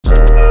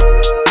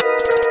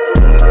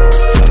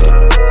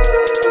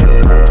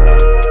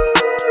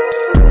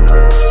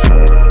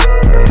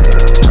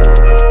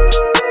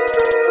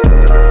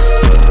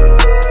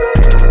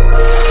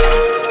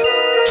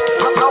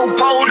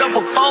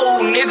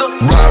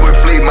riding with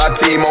fleet, my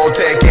team on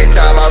tag, can't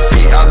tie my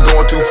feet, I'm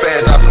going too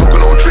fast. I'm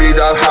smoking on trees,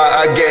 I'm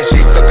high, I gas,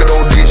 she sucking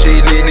on D, she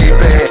need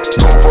pad.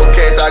 Going for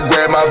cash, I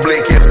grab my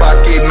blick, if I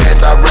keep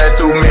match, I ride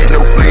through mid,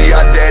 no flea,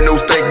 I dare no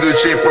stay good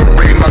shit for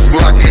free. My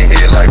Glock in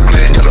here like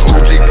blitz, got an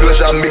OG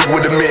kush, I mix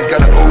with the mint,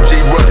 got an OG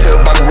rush,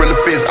 help by gorilla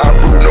fist, I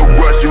brew no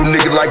rush, you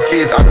niggas like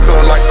kids, I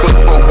cut like cook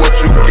for what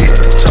you get.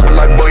 Chopping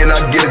like boy and I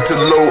get it to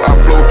low, I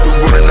flow too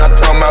good and I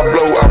time I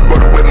blow, I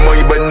brought it with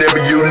money but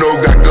never you know,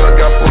 got guns,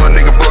 got fun,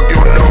 nigga, fuck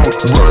your nose.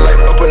 Run like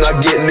up and I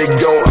get it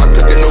go.